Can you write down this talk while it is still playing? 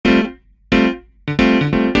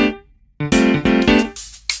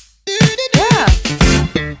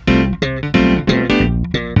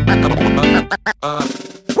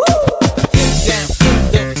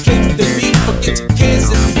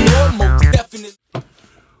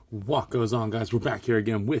What goes on, guys? We're back here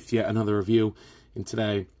again with yet another review, and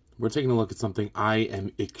today we're taking a look at something I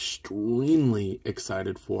am extremely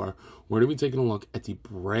excited for. We're going to be taking a look at the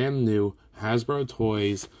brand new Hasbro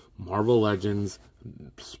Toys Marvel Legends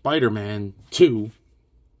Spider-Man 2.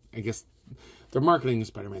 I guess they're marketing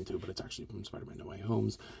Spider-Man 2, but it's actually from Spider-Man No Way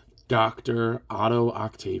Home's Dr. Otto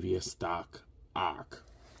Octavius Doc Ock.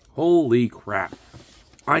 Holy crap.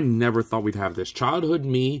 I never thought we'd have this. Childhood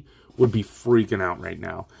me would be freaking out right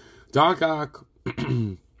now. Doc Ock,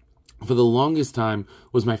 for the longest time,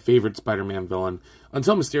 was my favorite Spider-Man villain.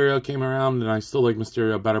 Until Mysterio came around, and I still like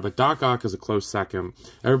Mysterio better, but Doc Ock is a close second.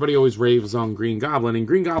 Everybody always raves on Green Goblin, and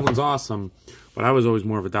Green Goblin's awesome, but I was always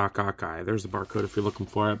more of a Doc Ock guy. There's the barcode if you're looking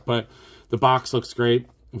for it, but the box looks great.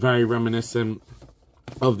 Very reminiscent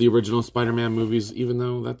of the original Spider-Man movies, even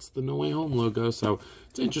though that's the No Way Home logo, so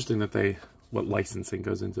it's interesting that what licensing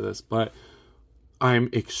goes into this, but I'm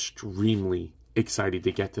extremely excited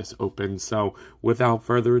to get this open. So without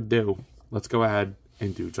further ado, let's go ahead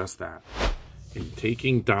and do just that. And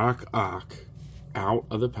taking Doc Ock out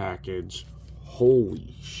of the package,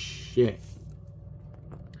 holy shit.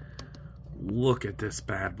 Look at this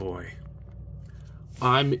bad boy.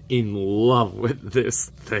 I'm in love with this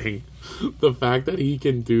thing. The fact that he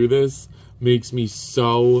can do this makes me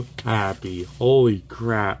so happy. Holy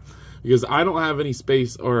crap. Because I don't have any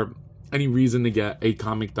space or any reason to get a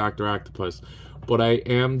comic Dr. Octopus, but I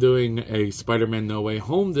am doing a Spider-Man No Way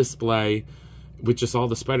Home display with just all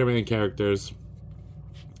the Spider-Man characters,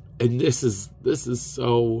 and this is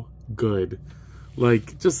so good.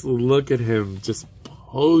 Like, just look at him just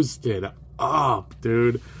posted up,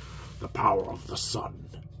 dude. The power of the sun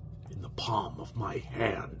in the palm of my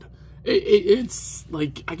hand. It's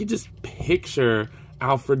like I could just picture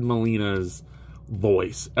Alfred Molina's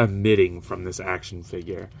voice emitting from this action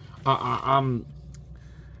figure.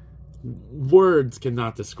 Words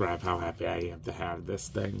cannot describe how happy I am to have this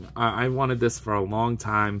thing. I wanted this for a long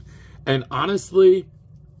time, and honestly,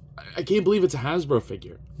 I can't believe it's a Hasbro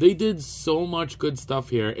figure. They did so much good stuff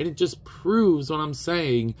here, and it just proves what I'm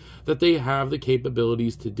saying, that they have the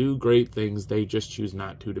capabilities to do great things. They just choose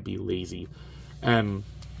not to be lazy. But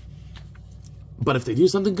if they do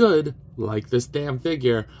something good, like this damn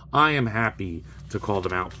figure, I am happy to call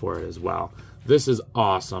them out for it as well. This is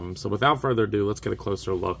awesome. So without further ado, let's get a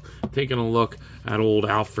closer look. Taking a look at old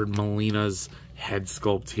Alfred Molina's head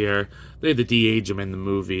sculpt here. They had to de-age him in the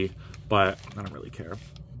movie, but I don't really care.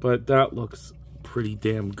 But that looks pretty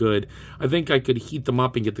damn good. I think I could heat them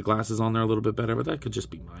up and get the glasses on there a little bit better, but that could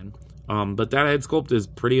just be mine. But that head sculpt is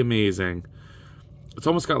pretty amazing. It's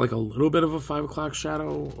almost got like a little bit of a 5 o'clock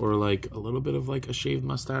shadow, or like a little bit of like a shaved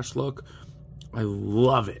mustache look. I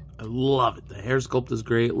love it. I love it. The hair sculpt is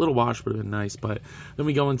great. A little wash would have been nice, but then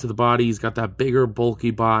we go into the body. He's got that bigger,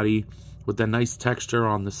 bulky body with that nice texture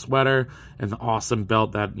on the sweater and the awesome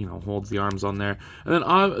belt that, you know, holds the arms on there. And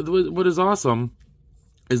then what is awesome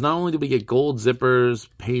is not only do we get gold zippers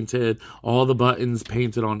painted, all the buttons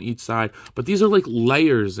painted on each side, but these are like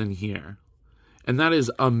layers in here. And that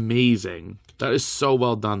is amazing. That is so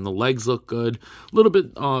well done. The legs look good. A little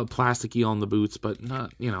bit plasticky on the boots, but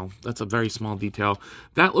not, you know, that's a very small detail.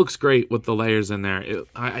 That looks great with the layers in there.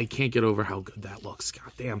 I can't get over how good that looks.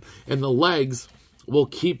 God damn. And the legs will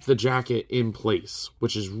keep the jacket in place,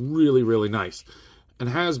 which is really, really nice. And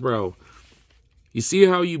Hasbro, you see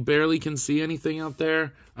how you barely can see anything out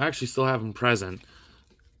there? I actually still have them present.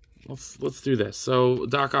 Let's do this. So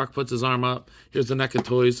Doc Ock puts his arm up. Here's the NECA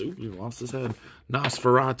toys. Ooh, he lost his head.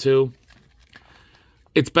 Nosferatu.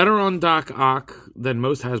 It's better on Doc Ock than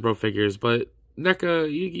most Hasbro figures, but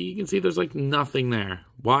NECA, you can see there's like nothing there.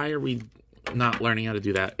 Why are we not learning how to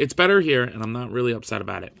do that? It's better here, and I'm not really upset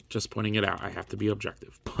about it. Just pointing it out. I have to be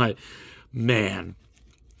objective. But, man,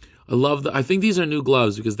 I think these are new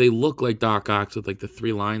gloves because they look like Doc Ock's with like the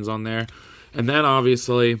 3 lines on there. And then,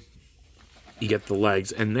 obviously, you get the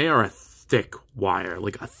legs, and they are a thick wire,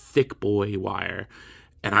 like a thick boy wire,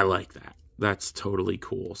 and I like that. That's totally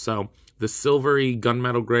cool. So the silvery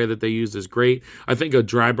gunmetal gray that they used is great. I think a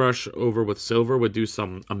dry brush over with silver would do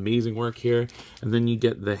some amazing work here. And then you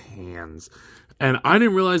get the hands, and I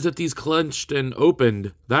didn't realize that these clenched and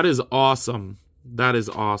opened. That is awesome. That is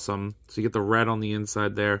awesome. So you get the red on the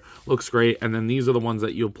inside there. Looks great. And then these are the ones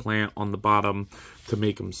that you'll plant on the bottom to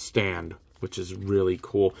make them stand, which is really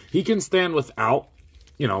cool. He can stand without,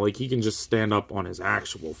 you know, like he can just stand up on his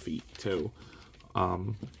actual feet too.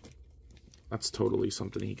 That's totally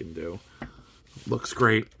something he can do. Looks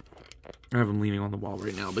great. I have him leaning on the wall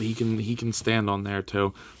right now, but he can stand on there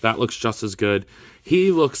too. That looks just as good.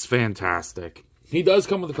 He looks fantastic. He does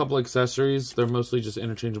come with a couple accessories. They're mostly just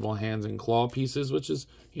interchangeable hands and claw pieces, which is,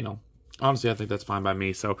 you know, honestly, I think that's fine by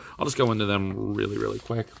me. So I'll just go into them really, really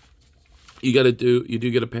quick. You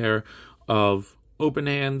do get a pair of open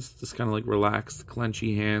hands, just kind of like relaxed,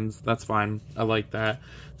 clenchy hands. That's fine. I like that.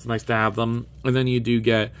 It's nice to have them. And then you do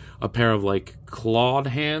get a pair of like clawed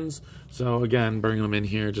hands. So again, bringing them in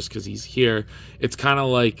here just because he's here. It's kind of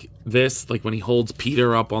like this, like when he holds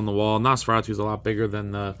Peter up on the wall. Nosferatu's a lot bigger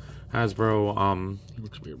than the Hasbro. He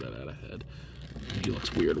looks weird without a head. He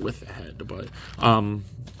looks weird with a head, but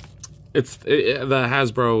the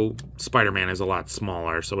Hasbro Spider-Man is a lot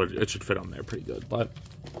smaller, so it should fit on there pretty good. But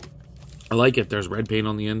I like it. There's red paint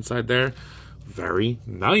on the inside there. Very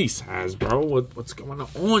nice, Hasbro. What's going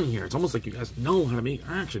on here? It's almost like you guys know how to make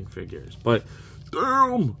action figures. But,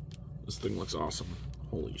 damn! This thing looks awesome.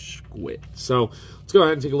 Holy squid. So, let's go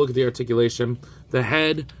ahead and take a look at the articulation. The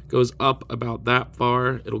head goes up about that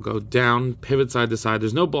far. It'll go down, pivot side to side.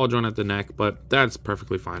 There's no ball joint at the neck, but that's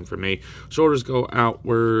perfectly fine for me. Shoulders go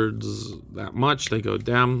outwards that much. They go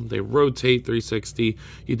down. They rotate 360.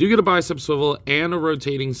 You do get a bicep swivel and a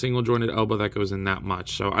rotating single jointed elbow that goes in that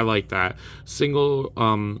much. So I like that. Single,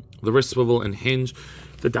 the wrist swivel and hinge.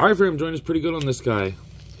 The diaphragm joint is pretty good on this guy.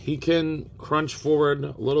 He can crunch forward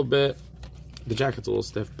a little bit. The jacket's a little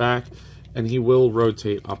stiff back, and he will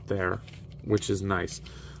rotate up there, which is nice.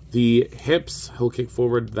 The hips, he'll kick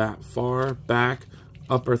forward that far, back,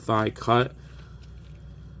 upper thigh cut.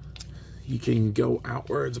 You can go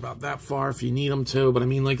outwards about that far if you need him to, but I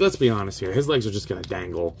mean, like, let's be honest here. His legs are just going to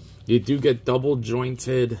dangle. You do get double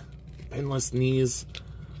jointed, pinless knees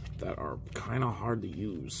that are kind of hard to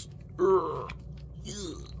use. Oh,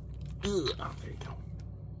 there you go.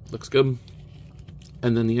 Looks good.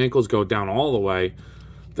 And then the ankles go down all the way.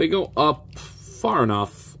 They go up far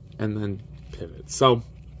enough and then pivot. So,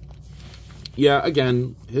 yeah,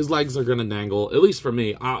 again, his legs are going to dangle, at least for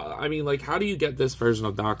me. I mean, like, how do you get this version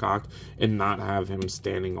of Doc Ock and not have him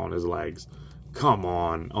standing on his legs? Come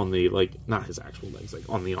on the, like, not his actual legs, like,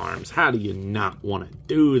 on the arms. How do you not want to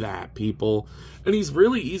do that, people? And he's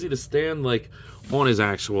really easy to stand, like, on his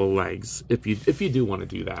actual legs if you do want to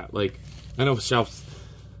do that. Like, I know shelves...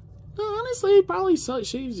 Honestly, it probably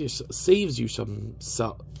saves you some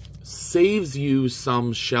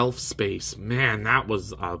shelf space. Man, that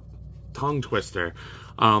was a tongue twister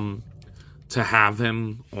to have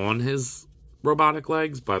him on his robotic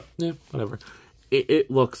legs, but yeah, whatever. It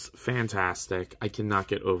looks fantastic. I cannot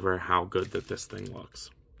get over how good that this thing looks.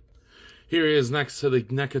 Here he is next to the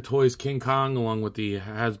NECA Toys King Kong, along with the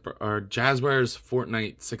Jazzwares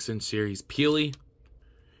Fortnite 6-inch series Peely.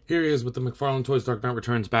 Here he is with the McFarlane Toys Dark Knight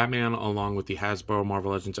Returns Batman, along with the Hasbro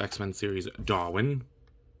Marvel Legends X-Men series Darwin.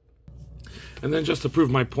 And then just to prove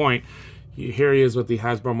my point, here he is with the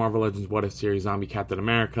Hasbro Marvel Legends What If series Zombie Captain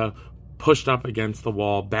America, pushed up against the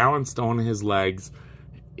wall, balanced on his legs.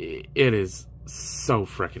 It is so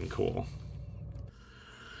freaking cool.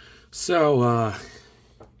 So,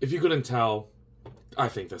 if you couldn't tell, I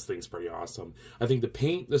think this thing's pretty awesome. I think the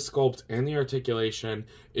paint, the sculpt, and the articulation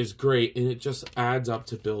is great, and it just adds up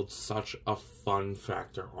to build such a fun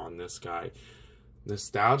factor on this guy.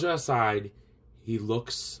 Nostalgia aside, he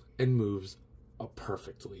looks and moves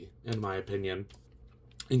perfectly, in my opinion.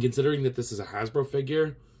 And considering that this is a Hasbro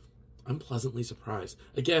figure, I'm pleasantly surprised.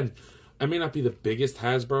 Again, I may not be the biggest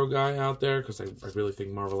Hasbro guy out there, because I really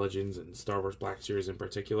think Marvel Legends and Star Wars Black Series in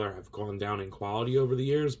particular have gone down in quality over the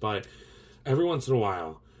years, but every once in a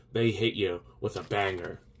while, they hit you with a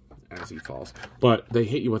banger, as he falls. But they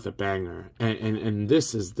hit you with a banger, and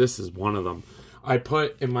this is one of them. I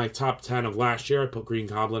put in my top 10 of last year, I put Green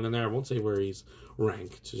Goblin in there. I won't say where he's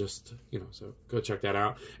ranked, just, you know, so go check that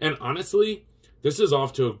out. And honestly, this is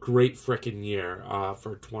off to a great frickin' year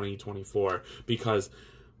for 2024, because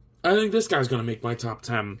I think this guy's going to make my top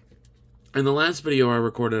 10. And the last video I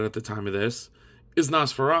recorded at the time of this is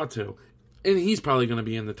Nosferatu, and he's probably going to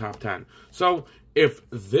be in the top 10. So, if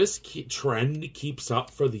this trend keeps up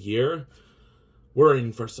for the year, we're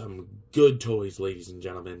in for some good toys, ladies and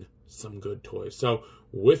gentlemen. Some good toys. So,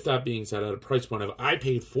 with that being said, at a price point of, I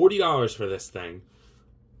paid $40 for this thing,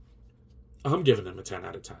 I'm giving him a 10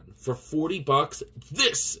 out of 10. For 40 bucks,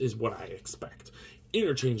 this is what I expect.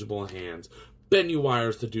 Interchangeable hands, bend new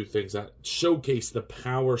wires to do things that showcase the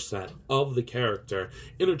power set of the character,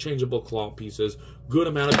 interchangeable claw pieces, good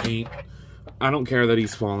amount of paint. I don't care that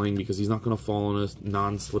he's falling, because he's not going to fall on a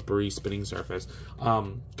non-slippery spinning surface.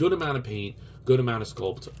 Good amount of paint, good amount of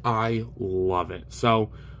sculpt. I love it.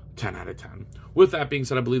 So, 10 out of 10. With that being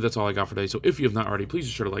said, I believe that's all I got for today. So if you have not already, please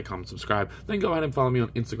be sure to like, comment, subscribe. Then go ahead and follow me on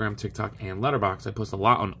Instagram, TikTok, and Letterboxd. I post a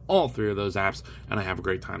lot on all three of those apps, and I have a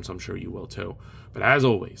great time, so I'm sure you will too. But as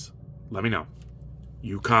always, let me know.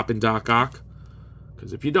 You coppin' Doc Ock?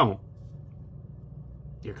 Because if you don't,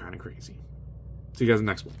 you're kind of crazy. See you guys in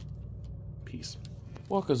the next one. Peace.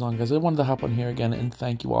 What goes on, guys? I wanted to hop on here again and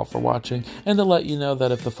thank you all for watching, and to let you know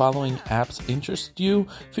that if the following apps interest you,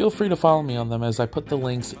 feel free to follow me on them, as I put the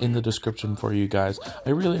links in the description for you guys. I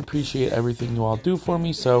really appreciate everything you all do for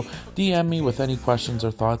me, so DM me with any questions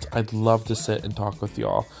or thoughts. I'd love to sit and talk with you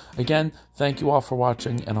all. Again, thank you all for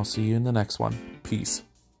watching, and I'll see you in the next one. Peace.